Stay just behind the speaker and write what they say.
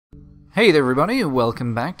Hey there everybody,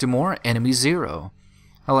 welcome back to more Enemy Zero.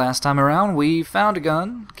 Last time around we found a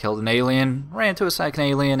gun, killed an alien, ran to a second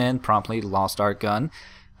alien, and promptly lost our gun,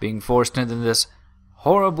 being forced into this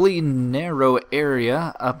horribly narrow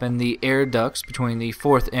area up in the air ducts between the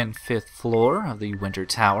 4th and 5th floor of the Winter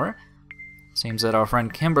Tower. Seems that our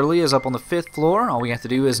friend Kimberly is up on the 5th floor. All we have to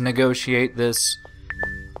do is negotiate this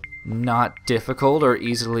not difficult or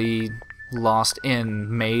easily lost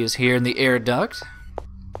in maze here in the air duct.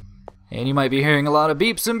 And you might be hearing a lot of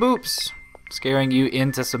beeps and boops, scaring you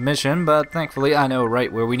into submission, but thankfully I know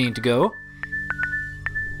right where we need to go.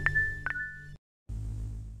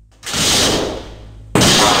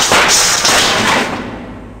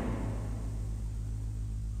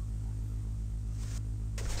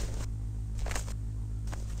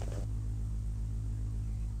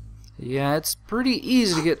 Yeah, it's pretty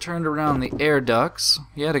easy to get turned around the air ducts.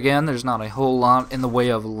 Yet again, there's not a whole lot in the way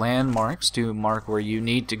of landmarks to mark where you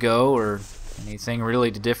need to go or anything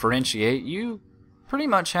really to differentiate. You pretty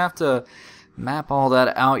much have to map all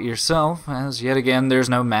that out yourself, as yet again there's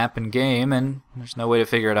no map in game and there's no way to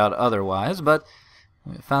figure it out otherwise. But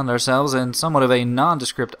we found ourselves in somewhat of a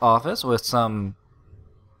nondescript office with some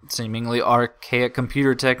seemingly archaic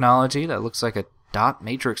computer technology that looks like a dot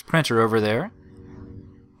matrix printer over there.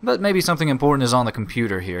 But maybe something important is on the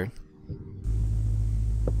computer here.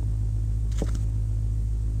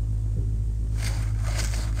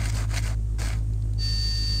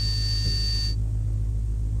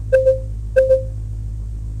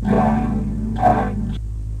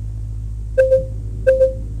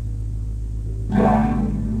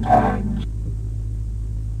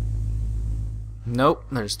 Nope,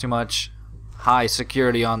 there's too much high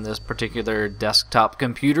security on this particular desktop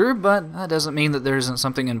computer, but that doesn't mean that there isn't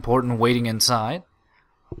something important waiting inside.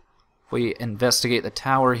 If we investigate the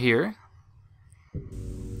tower here,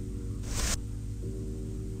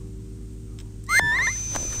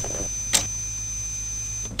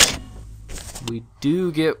 we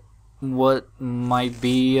do get what might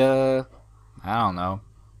be, I don't know,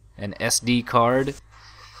 an SD card,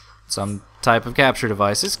 some type of capture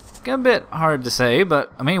device. It's a bit hard to say,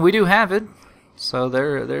 but I mean, we do have it. So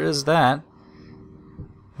there is that.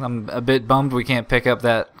 I'm a bit bummed we can't pick up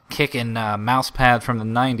that kickin' mouse pad from the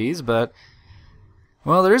 90s, but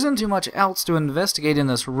well, there isn't too much else to investigate in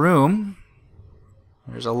this room.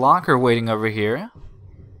 There's a locker waiting over here.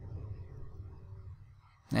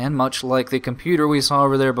 And much like the computer we saw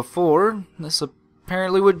over there before, this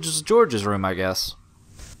apparently was George's room, I guess.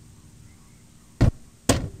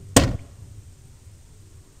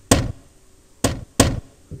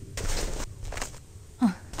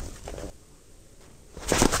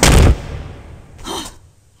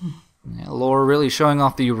 Laura really showing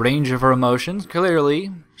off the range of her emotions. Clearly,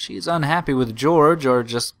 she's unhappy with George, or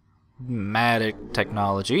just mad at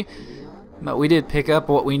technology. But we did pick up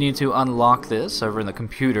what we need to unlock this over in the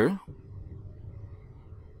computer.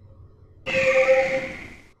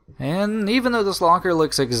 And even though this locker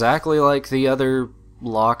looks exactly like the other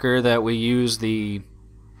locker that we use the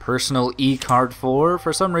personal e-card for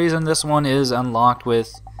some reason this one is unlocked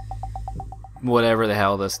with whatever the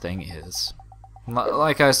hell this thing is.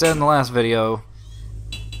 Like I said in the last video,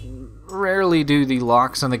 rarely do the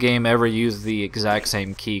locks in the game ever use the exact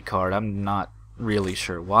same key card. I'm not really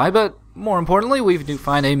sure why, but more importantly, we do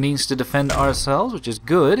find a means to defend ourselves, which is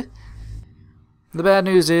good. The bad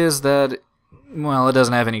news is that, well, it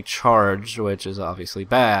doesn't have any charge, which is obviously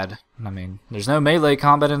bad. I mean, there's no melee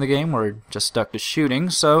combat in the game, we're just stuck to shooting,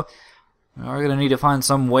 so we're going to need to find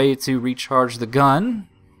some way to recharge the gun.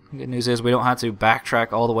 The good news is we don't have to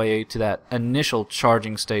backtrack all the way to that initial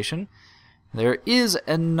charging station. There is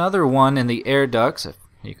another one in the air ducts, if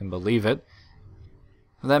you can believe it.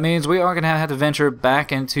 That means we are going to have to venture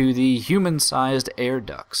back into the human-sized air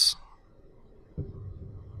ducts.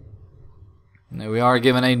 Now we are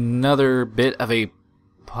given another bit of a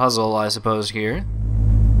puzzle, I suppose, here.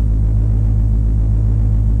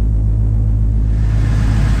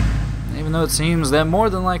 Even though it seems that more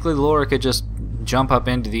than likely Laura could just jump up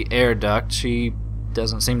into the air duct, she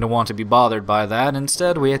doesn't seem to want to be bothered by that.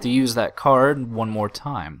 Instead, we have to use that card one more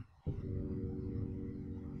time.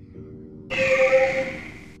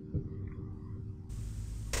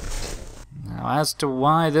 Now, as to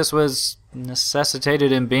why this was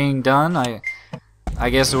necessitated in being done, I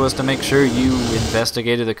guess it was to make sure you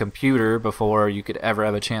investigated the computer before you could ever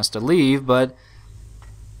have a chance to leave, but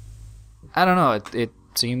I don't know, it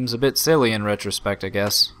seems a bit silly in retrospect, I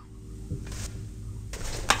guess.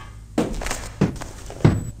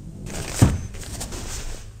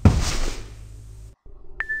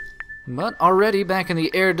 But already back in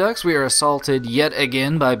the air ducts, we are assaulted yet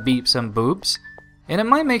again by beeps and boops. And it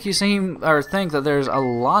might make you seem or think that there's a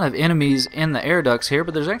lot of enemies in the air ducts here,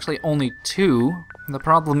 but there's actually only 2. The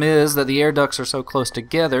problem is that the air ducts are so close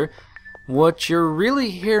together, what you're really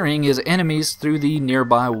hearing is enemies through the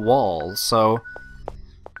nearby walls. So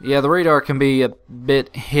yeah, the radar can be a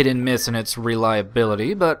bit hit and miss in its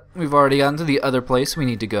reliability, but we've already gotten to the other place we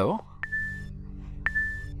need to go.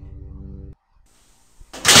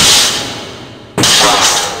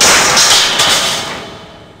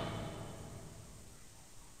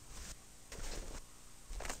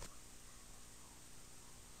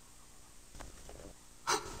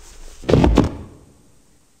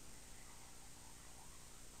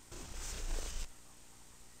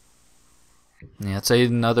 Yeah, it's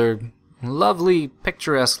another lovely,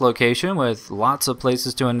 picturesque location with lots of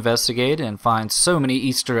places to investigate and find so many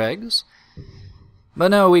Easter eggs. But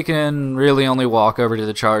no, we can really only walk over to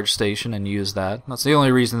the charge station and use that. That's the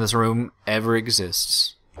only reason this room ever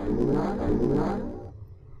exists.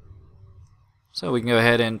 So we can go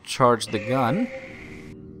ahead and charge the gun.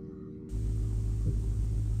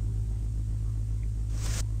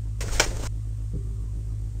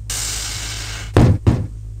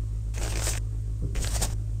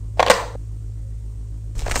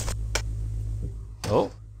 Oh,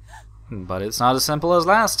 but it's not as simple as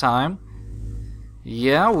last time.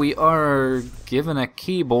 Yeah, we are given a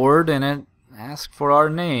keyboard and it asks for our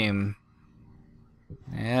name.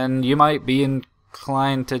 And you might be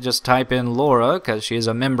inclined to just type in Laura because she is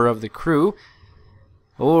a member of the crew.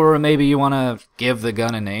 Or maybe you want to give the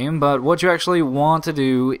gun a name, but what you actually want to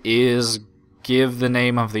do is give the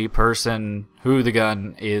name of the person who the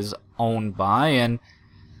gun is owned by, and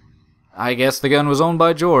I guess the gun was owned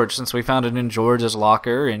by George, since we found it in George's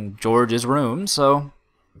locker in George's room, so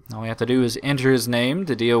all we have to do is enter his name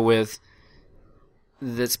to deal with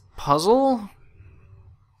this puzzle?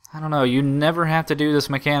 I don't know, you never have to do this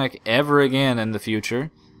mechanic ever again in the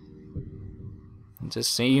future. It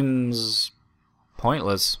just seems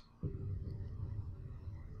pointless.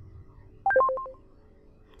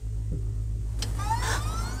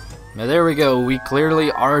 Now there we go, we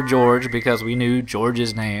clearly are George because we knew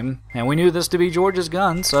George's name, and we knew this to be George's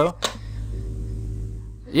gun, so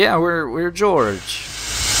yeah, we're George.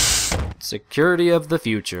 Security of the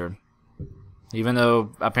future. Even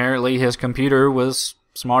though apparently his computer was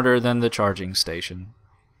smarter than the charging station.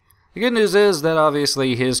 The good news is that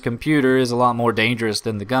obviously his computer is a lot more dangerous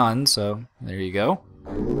than the gun, so there you go.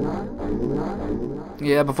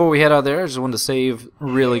 Yeah, before we head out there, I just wanted to save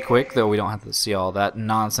really quick, though we don't have to see all that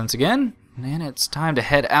nonsense again. And it's time to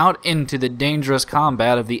head out into the dangerous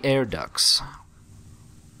combat of the air ducts.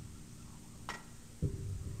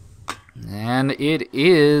 And it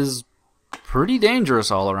is pretty dangerous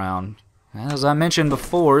all around. As I mentioned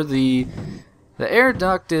before, the air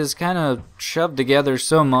duct is kind of shoved together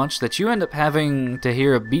so much that you end up having to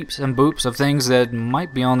hear beeps and boops of things that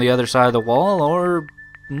might be on the other side of the wall or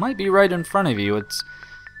might be right in front of you.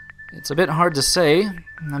 It's a bit hard to say.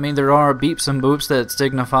 I mean, there are beeps and boops that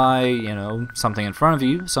signify, you know, something in front of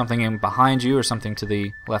you, something in behind you, or something to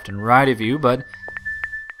the left and right of you, but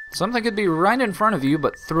something could be right in front of you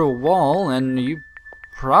but through a wall, and you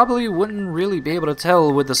probably wouldn't really be able to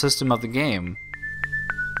tell with the system of the game.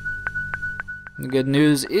 The good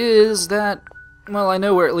news is that, well, I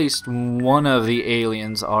know where at least one of the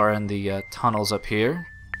aliens are in the tunnels up here.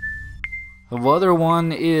 The other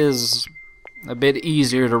one is a bit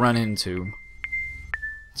easier to run into.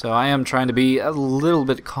 So I am trying to be a little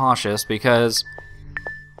bit cautious because,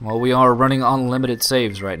 well, we are running unlimited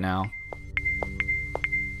saves right now.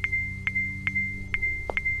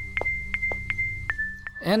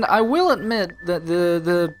 And I will admit that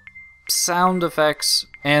the sound effects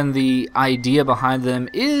and the idea behind them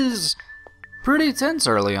is pretty tense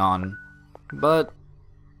early on. But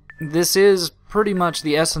this is pretty much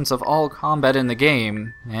the essence of all combat in the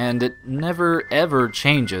game, and it never ever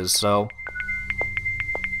changes, so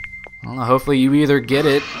I don't know, hopefully you either get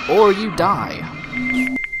it or you die.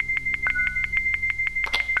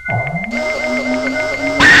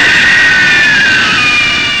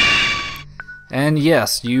 And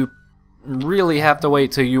yes, you really have to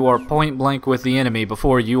wait till you are point blank with the enemy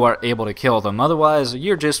before you are able to kill them, otherwise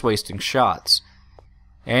you're just wasting shots.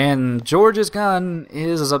 And George's gun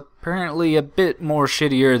is apparently a bit more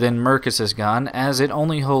shittier than Mercus's gun, as it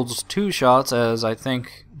only holds 2 shots, as I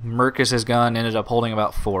think Mercus's gun ended up holding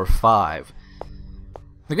about 4 or 5.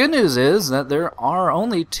 The good news is that there are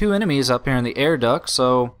only 2 enemies up here in the air duct,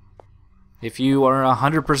 so if you are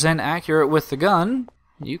 100% accurate with the gun,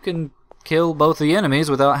 you can kill both the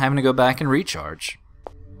enemies without having to go back and recharge.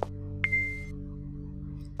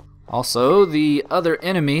 Also, the other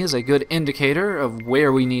enemy is a good indicator of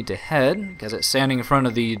where we need to head, because it's standing in front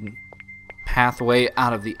of the pathway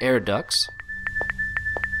out of the air ducts.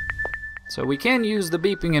 So we can use the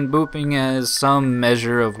beeping and booping as some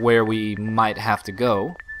measure of where we might have to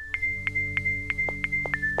go.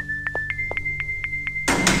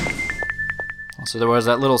 Also, there was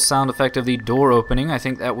that little sound effect of the door opening. I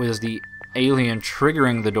think that was the alien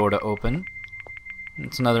triggering the door to open.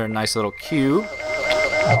 It's another nice little cue.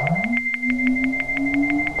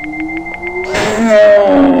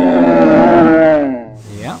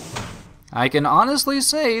 Yeah, I can honestly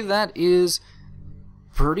say that is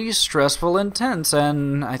pretty stressful and tense,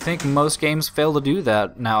 and I think most games fail to do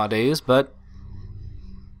that nowadays, but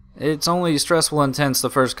it's only stressful and tense the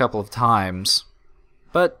first couple of times.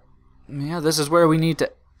 But yeah, this is where we need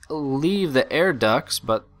to leave the air ducts,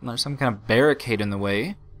 but there's some kind of barricade in the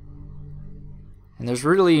way. And there's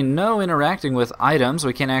really no interacting with items.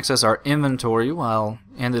 We can't access our inventory while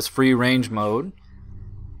in this free range mode.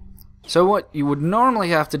 So what you would normally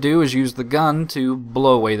have to do is use the gun to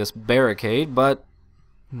blow away this barricade, but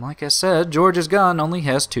like I said, George's gun only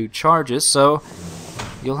has 2 charges, so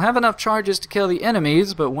you'll have enough charges to kill the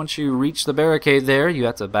enemies, but once you reach the barricade there, you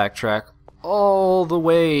have to backtrack all the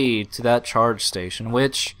way to that charge station,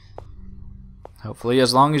 which hopefully,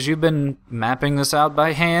 as long as you've been mapping this out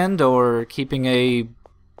by hand or keeping a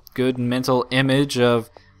good mental image of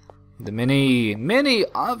the many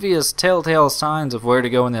obvious telltale signs of where to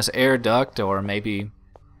go in this air duct, or maybe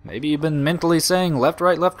you've been mentally saying left,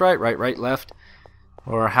 right, right, left,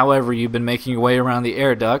 or however you've been making your way around the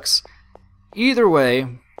air ducts. Either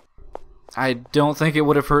way, I don't think it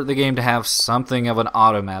would have hurt the game to have something of an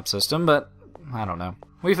auto map system, but I don't know.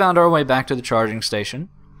 We found our way back to the charging station.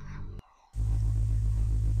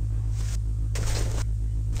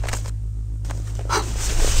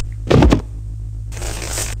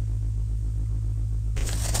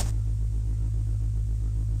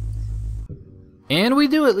 And we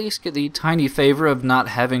do at least get the tiny favor of not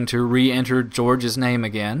having to re-enter George's name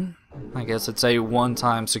again. I guess it's a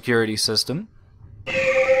one-time security system.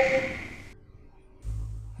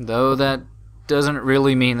 Though that doesn't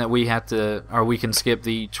really mean that we have to, or we can skip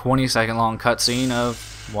the 20-second long cutscene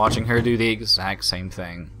of watching her do the exact same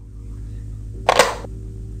thing.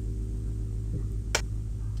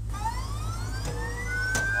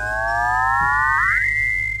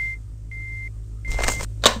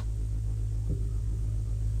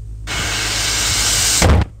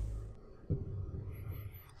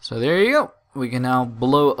 So there you go. We can now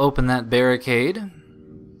blow open that barricade,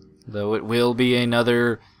 though it will be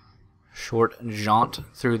another short jaunt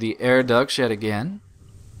through the air ducts yet again.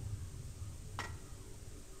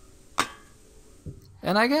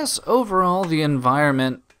 And I guess overall the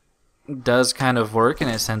environment does kind of work in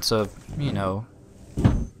a sense of, you know,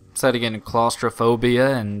 setting in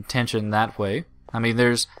claustrophobia and tension that way. I mean,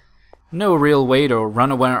 there's no real way to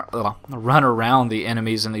run around the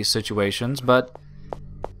enemies in these situations, but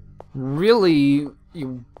really,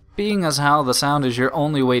 being as how the sound is your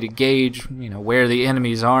only way to gauge, you know, where the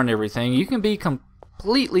enemies are and everything, you can be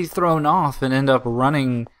completely thrown off and end up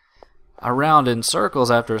running around in circles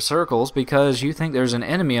after circles because you think there's an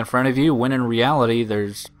enemy in front of you when in reality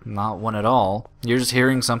there's not one at all. You're just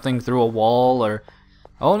hearing something through a wall, or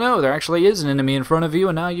oh no, there actually is an enemy in front of you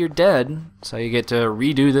and now you're dead. So you get to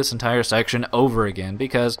redo this entire section over again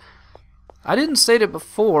because I didn't state it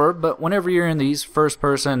before, but whenever you're in these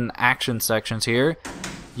first-person action sections here,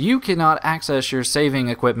 you cannot access your saving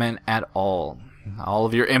equipment at all. All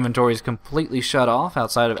of your inventory is completely shut off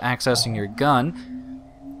outside of accessing your gun,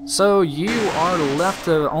 so you are left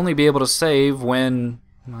to only be able to save when,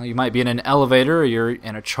 well, you might be in an elevator or you're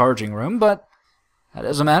in a charging room, but that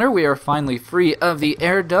doesn't matter. We are finally free of the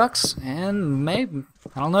air ducts, and maybe,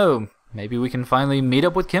 I don't know, maybe we can finally meet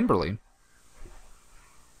up with Kimberly.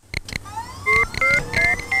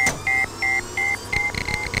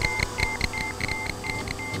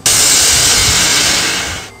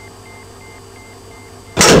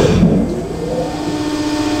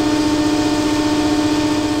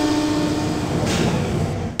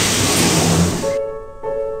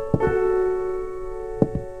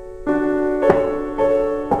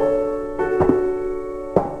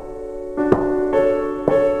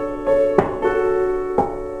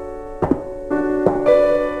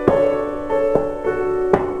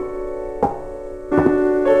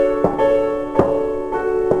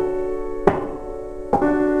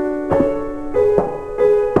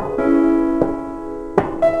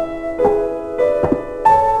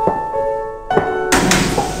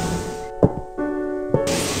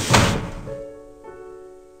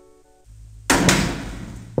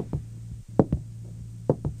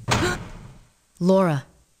 Laura.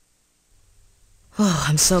 Oh,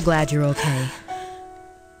 I'm so glad you're okay.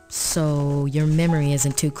 So, your memory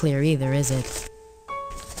isn't too clear either, is it?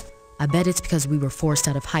 I bet it's because we were forced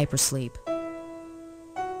out of hypersleep.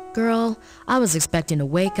 Girl, I was expecting to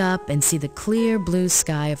wake up and see the clear blue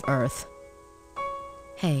sky of Earth.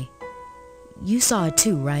 Hey, you saw it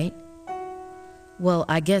too, right? Well,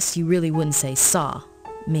 I guess you really wouldn't say saw.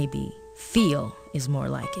 Maybe feel is more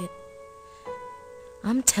like it.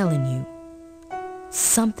 I'm telling you,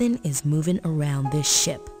 something is moving around this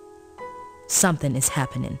ship. Something is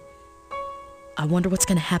happening. I wonder what's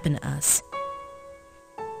gonna happen to us.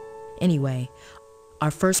 Anyway,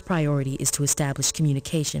 our first priority is to establish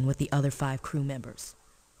communication with the other 5 crew members.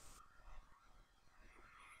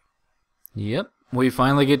 Yep, we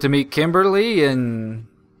finally get to meet Kimberly and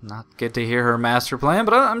not get to hear her master plan,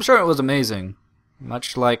 but I'm sure it was amazing.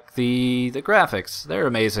 Much like the graphics, they're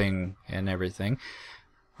amazing and everything.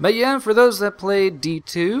 But yeah, for those that played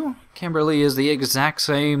D2, Kimberly is the exact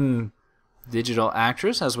same digital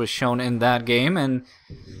actress as was shown in that game, and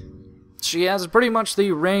she has pretty much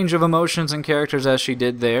the range of emotions and characters as she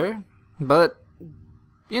did there. But,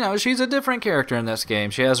 you know, she's a different character in this game.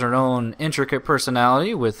 She has her own intricate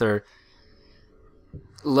personality with her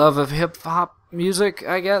love of hip-hop music,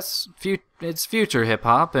 I guess. It's future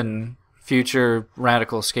hip-hop and future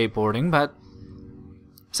radical skateboarding, but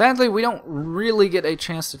sadly we don't really get a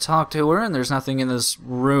chance to talk to her, and there's nothing in this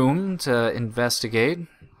room to investigate.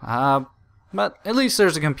 But at least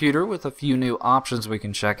there's a computer with a few new options we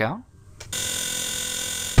can check out.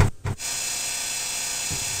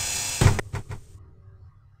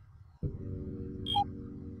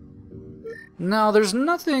 No, there's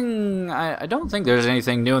nothing. I don't think there's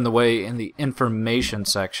anything new in the information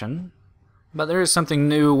section, but there is something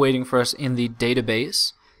new waiting for us in the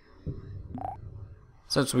database.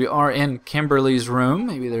 Since we are in Kimberly's room,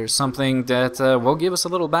 maybe there's something that will give us a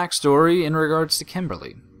little backstory in regards to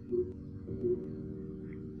Kimberly.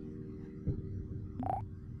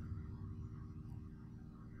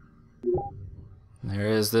 There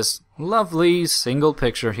is this lovely single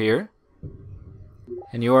picture here.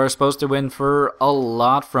 And you are supposed to win for a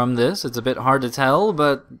lot from this. It's a bit hard to tell,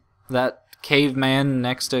 but that caveman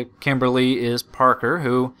next to Kimberly is Parker,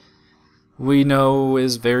 who we know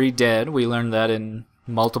is very dead. We learned that in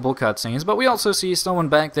multiple cutscenes. But we also see someone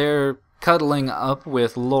back there cuddling up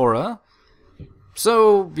with Laura.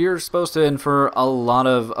 So you're supposed to infer a lot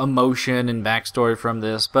of emotion and backstory from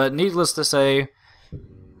this. But needless to say,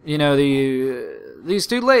 you know, these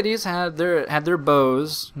 2 ladies had their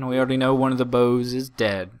bows, and we already know one of the bows is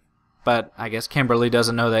dead. But I guess Kimberly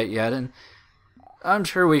doesn't know that yet, and I'm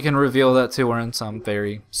sure we can reveal that to her in some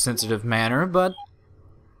very sensitive manner. But,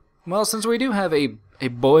 well, since we do have a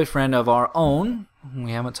boyfriend of our own,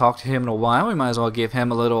 we haven't talked to him in a while, we might as well give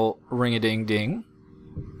him a little ring-a-ding-ding.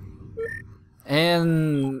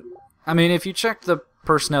 And, I mean, if you check the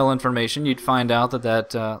personnel information, you'd find out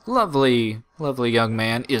that lovely young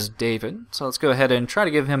man is David. So let's go ahead and try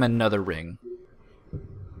to give him another ring.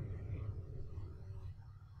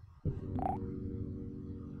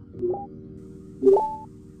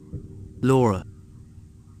 Laura,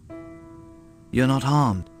 you're not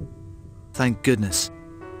harmed. Thank goodness.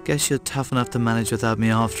 Guess you're tough enough to manage without me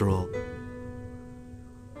after all.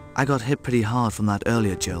 I got hit pretty hard from that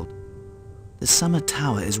earlier jolt. The summer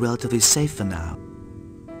tower is relatively safe for now.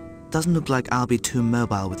 Doesn't look like I'll be too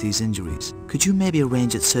mobile with these injuries. Could you maybe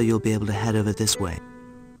arrange it so you'll be able to head over this way?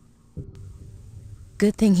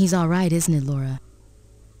 Good thing he's alright, isn't it, Laura?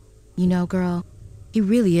 You know, girl, he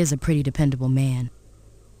really is a pretty dependable man.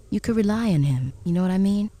 You could rely on him, you know what I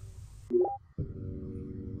mean?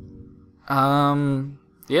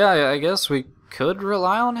 Yeah, I guess we could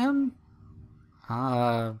rely on him?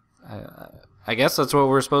 I guess that's what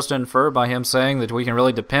we're supposed to infer by him saying that we can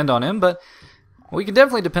really depend on him, but we can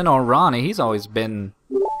definitely depend on Ronnie. He's always been...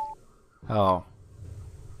 Oh.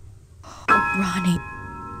 Oh, Ronnie.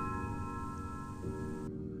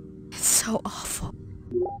 It's so awful.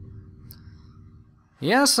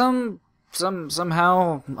 Yeah,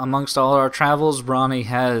 somehow, amongst all our travels, Ronnie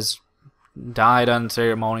has died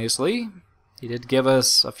unceremoniously. He did give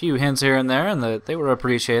us a few hints here and there, and they were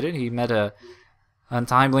appreciated. He met a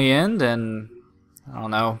untimely end, and I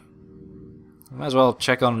don't know. Might as well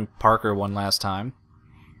check on Parker one last time.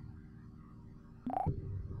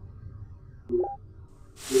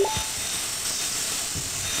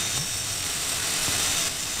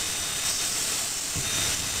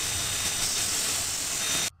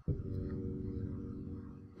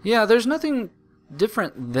 Yeah, there's nothing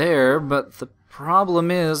different there, but the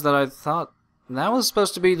problem is that I thought that was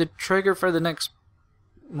supposed to be the trigger for the next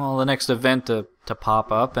event to pop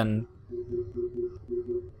up, and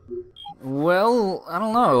Well, I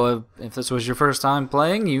don't know. If this was your first time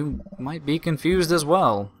playing, you might be confused as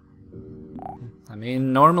well. I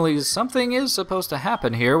mean, normally something is supposed to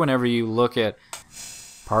happen here whenever you look at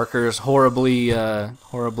Parker's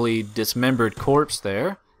horribly dismembered corpse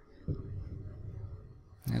there.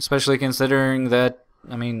 Especially considering that,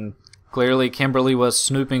 I mean, clearly Kimberly was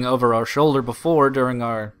snooping over our shoulder before during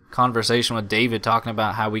our conversation with David talking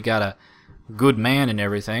about how we got a good man and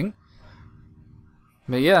everything.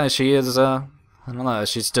 But yeah, she is, I don't know,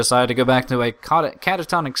 she's decided to go back to a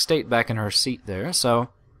catatonic state back in her seat there, so...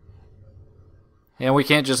 Yeah, we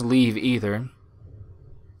can't just leave either.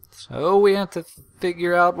 So we have to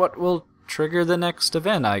figure out what will trigger the next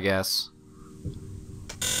event, I guess.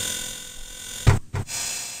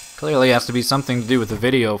 Clearly has to be something to do with the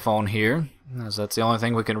video phone here, as that's the only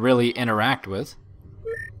thing we can really interact with.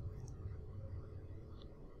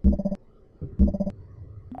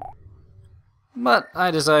 But I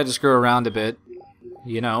decided to screw around a bit,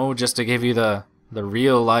 you know, just to give you the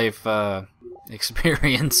real life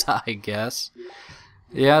experience, I guess.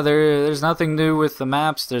 Yeah, there's nothing new with the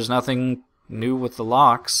maps, there's nothing new with the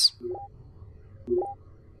locks.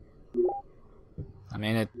 I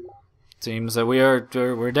mean, it seems that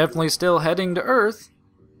we're definitely still heading to Earth,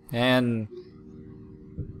 and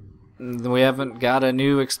we haven't got a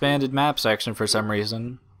new expanded map section for some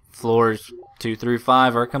reason. Floors 2 through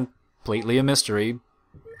 5 are completely a mystery,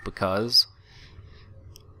 because...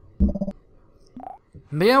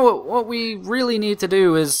 But yeah, what we really need to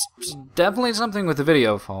do is definitely something with the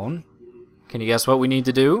video phone. Can you guess what we need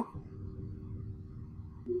to do?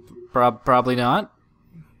 Probably not.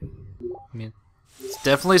 I mean, it's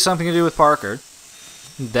definitely something to do with Parker.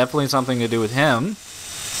 Definitely something to do with him.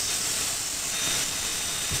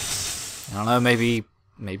 I don't know, maybe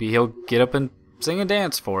he'll get up and sing and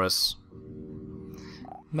dance for us.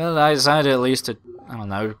 But I decided at least to, I don't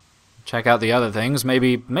know, check out the other things.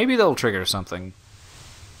 Maybe they'll trigger something.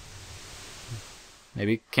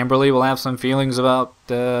 Maybe Kimberly will have some feelings about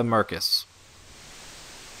Marcus.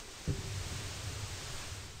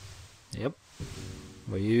 Yep.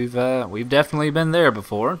 We've definitely been there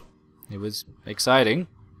before. It was exciting.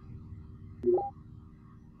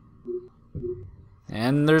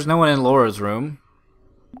 And there's no one in Laura's room.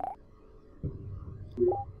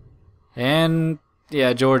 And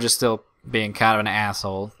yeah, George is still being kind of an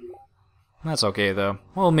asshole. That's okay though.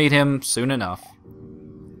 We'll meet him soon enough.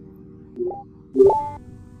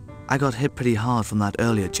 I got hit pretty hard from that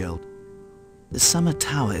earlier jolt. The summer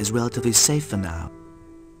tower is relatively safe for now.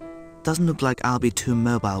 Doesn't look like I'll be too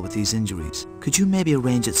mobile with these injuries. Could you maybe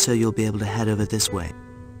arrange it so you'll be able to head over this way?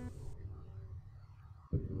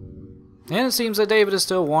 And it seems that David is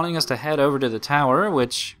still wanting us to head over to the tower,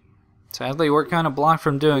 which sadly we're kind of blocked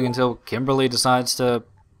from doing until Kimberly decides to,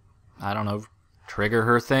 I don't know, trigger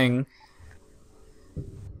her thing.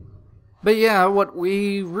 But yeah, what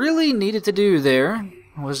we really needed to do there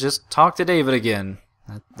was just talk to David again.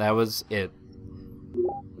 That was it.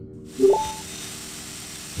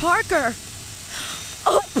 Parker!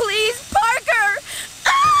 Oh, please, Parker!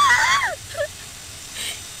 Ah!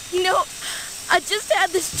 You know, I just had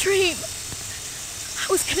this dream.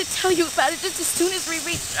 I was gonna tell you about it just as soon as we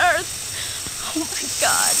reached Earth. Oh my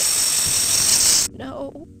God.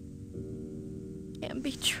 No. Can't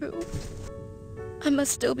be true. I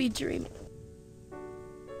must still be dreaming.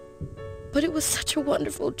 But it was such a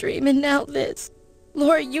wonderful dream, and now this.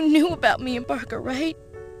 Laura, you knew about me and Parker, right?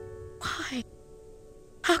 Why?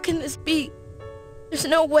 How can this be? There's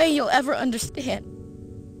no way you'll ever understand.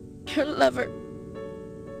 Your lover,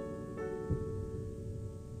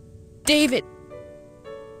 David,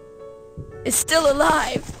 is still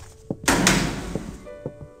alive.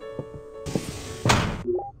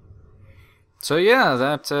 So yeah,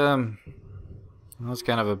 that was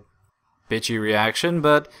kind of a bitchy reaction,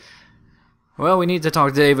 but well, we need to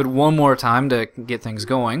talk to David one more time to get things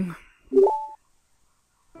going.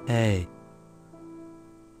 Hey.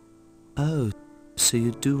 Oh, so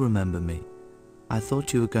you do remember me. I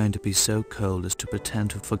thought you were going to be so cold as to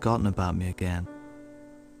pretend to have forgotten about me again.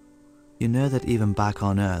 You know that even back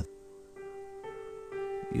on Earth,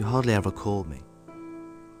 you hardly ever called me.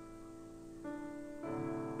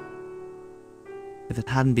 If it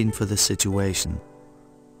hadn't been for this situation,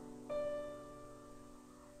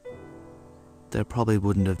 there probably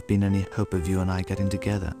wouldn't have been any hope of you and I getting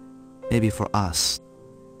together. Maybe for us.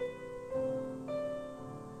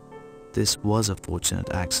 This was a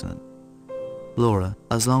fortunate accident. Laura,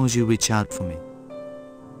 as long as you reach out for me,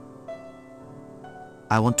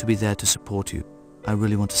 I want to be there to support you. I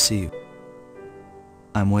really want to see you.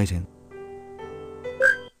 I'm waiting.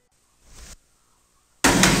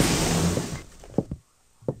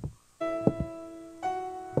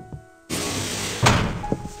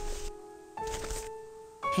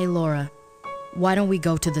 Hey Laura, why don't we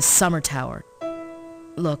go to the summer tower?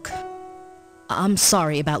 Look, I'm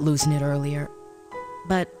sorry about losing it earlier,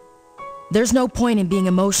 but there's no point in being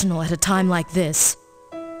emotional at a time like this.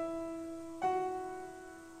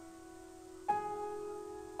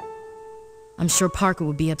 I'm sure Parker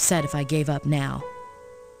would be upset if I gave up now.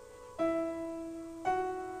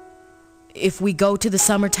 If we go to the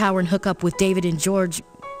summer tower and hook up with David and George,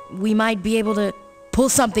 we might be able to pull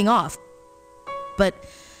something off. But,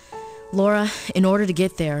 Laura, in order to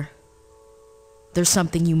get there, there's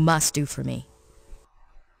something you must do for me.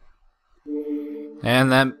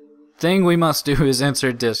 And that thing we must do is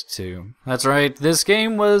insert disc 2. That's right, this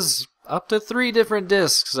game was up to 3 different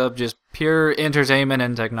discs of just pure entertainment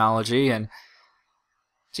and technology, and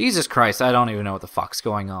Jesus Christ, I don't even know what the fuck's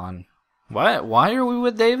going on. Why are we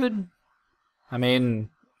with David? I mean,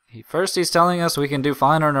 first he's telling us we can do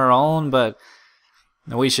fine on our own, but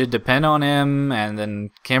we should depend on him, and then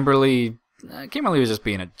Kimberly was just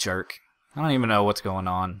being a jerk. I don't even know what's going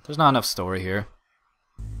on. There's not enough story here.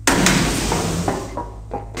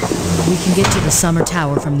 We can get to the summer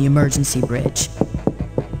tower from the emergency bridge.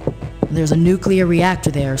 There's a nuclear reactor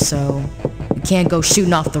there, so we can't go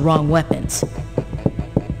shooting off the wrong weapons.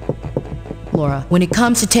 Laura, when it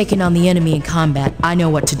comes to taking on the enemy in combat, I know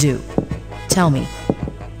what to do. Tell me,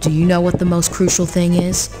 do you know what the most crucial thing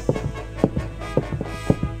is?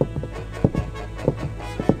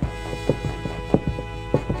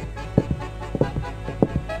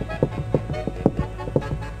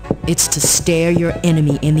 It's to stare your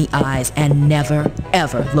enemy in the eyes and never,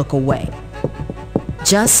 ever look away.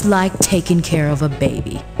 Just like taking care of a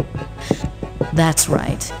baby. That's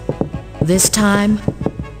right. This time,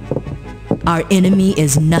 our enemy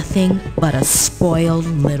is nothing but a spoiled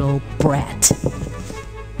little brat.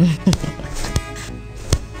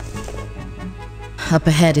 Up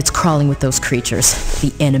ahead, it's crawling with those creatures,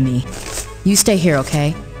 the enemy. You stay here,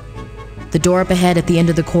 okay? The door up ahead at the end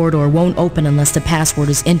of the corridor won't open unless the password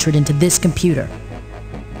is entered into this computer.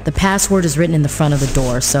 The password is written in the front of the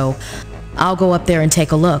door, so I'll go up there and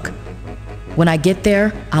take a look. When I get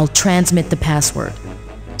there, I'll transmit the password.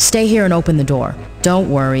 Stay here and open the door. Don't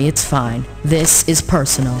worry, it's fine. This is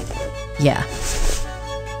personal. Yeah.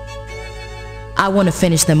 I want to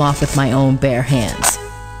finish them off with my own bare hands.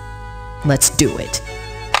 Let's do it.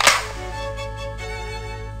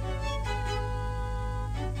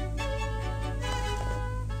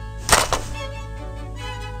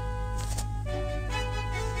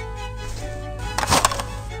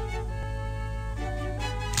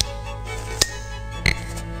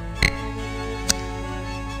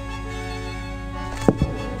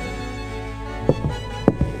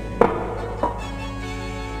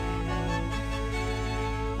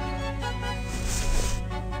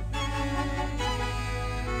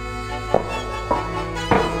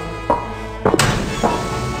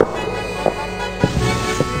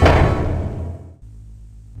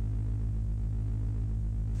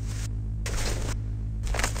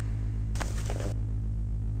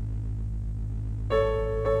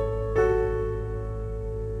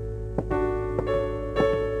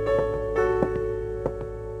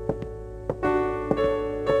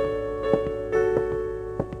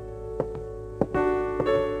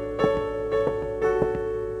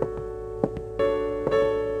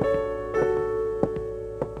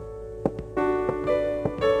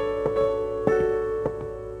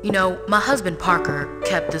 You know, my husband Parker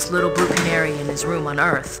kept this little blue canary in his room on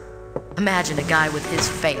Earth. Imagine a guy with his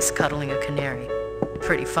face cuddling a canary.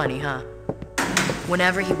 Pretty funny, huh?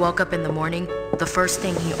 Whenever he woke up in the morning, the first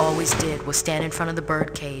thing he always did was stand in front of the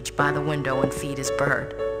bird cage by the window and feed his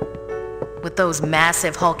bird. With those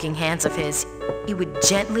massive hulking hands of his, he would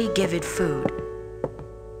gently give it food.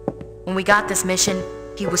 When we got this mission,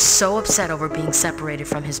 he was so upset over being separated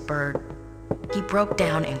from his bird. He broke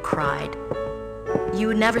down and cried. You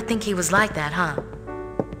would never think he was like that, huh?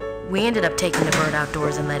 We ended up taking the bird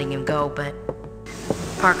outdoors and letting him go, but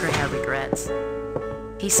Parker had regrets.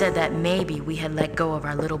 He said that maybe we had let go of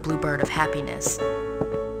our little blue bird of happiness.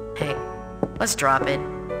 Hey, let's drop it.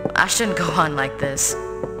 I shouldn't go on like this.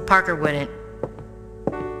 Parker wouldn't.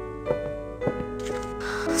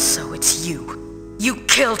 So it's you. You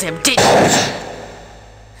killed him, didn't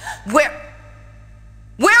you? Where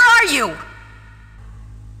are you?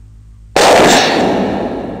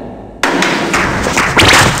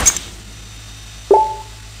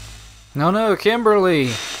 No,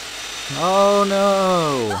 Kimberly! Oh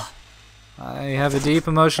no! I have a deep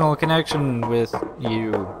emotional connection with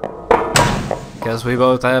you. Because we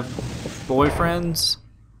both have boyfriends,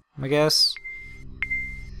 I guess.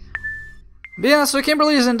 But yeah, so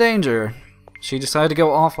Kimberly is in danger. She decided to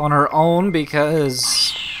go off on her own because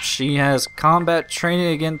she has combat training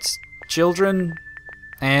against children,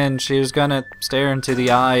 and she was gonna stare into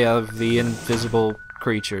the eye of the invisible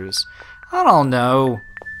creatures. I don't know.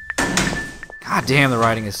 God damn, the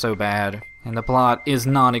writing is so bad, and the plot is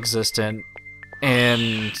non-existent,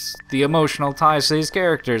 and the emotional ties to these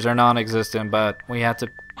characters are non-existent, but we have to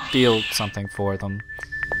feel something for them.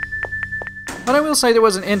 But I will say there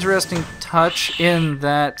was an interesting touch in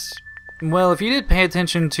that, well, if you did pay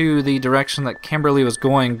attention to the direction that Kimberly was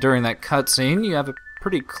going during that cutscene, you have a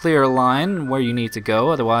pretty clear line where you need to go,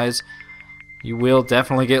 otherwise you will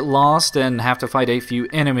definitely get lost and have to fight a few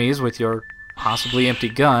enemies with your possibly empty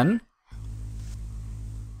gun.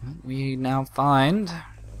 We now find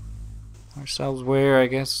ourselves where, I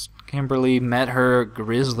guess, Kimberly met her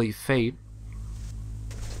grisly fate.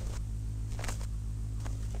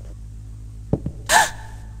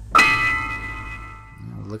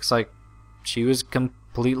 Looks like she was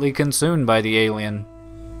completely consumed by the alien.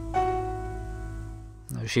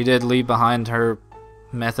 She did leave behind her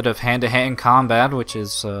method of hand-to-hand combat, which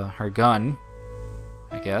is her gun,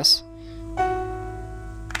 I guess.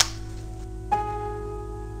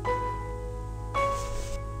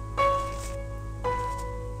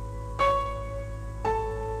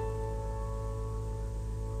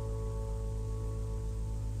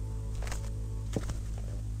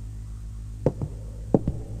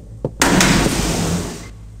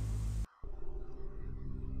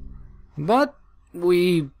 But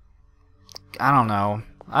I don't know.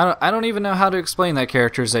 I don't even know how to explain that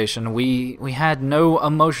characterization. We had no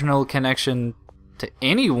emotional connection to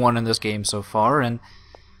anyone in this game so far, and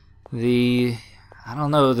I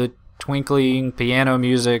don't know, the twinkling piano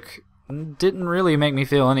music didn't really make me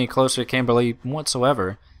feel any closer to Kimberly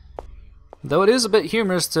whatsoever. Though it is a bit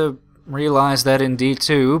humorous to realize that in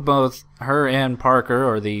D2, both her and Parker,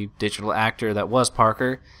 or the digital actor that was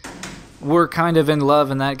Parker, were kind of in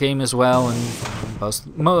love in that game as well, and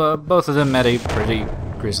both of them met a pretty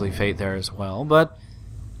grisly fate there as well. But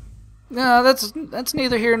no, that's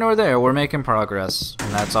neither here nor there. We're making progress,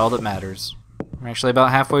 and that's all that matters. We're actually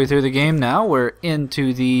about halfway through the game now. We're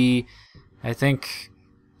into the, I think,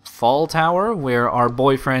 Fall Tower, where our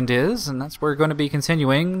boyfriend is, and that's where we're going to be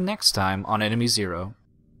continuing next time on Enemy Zero.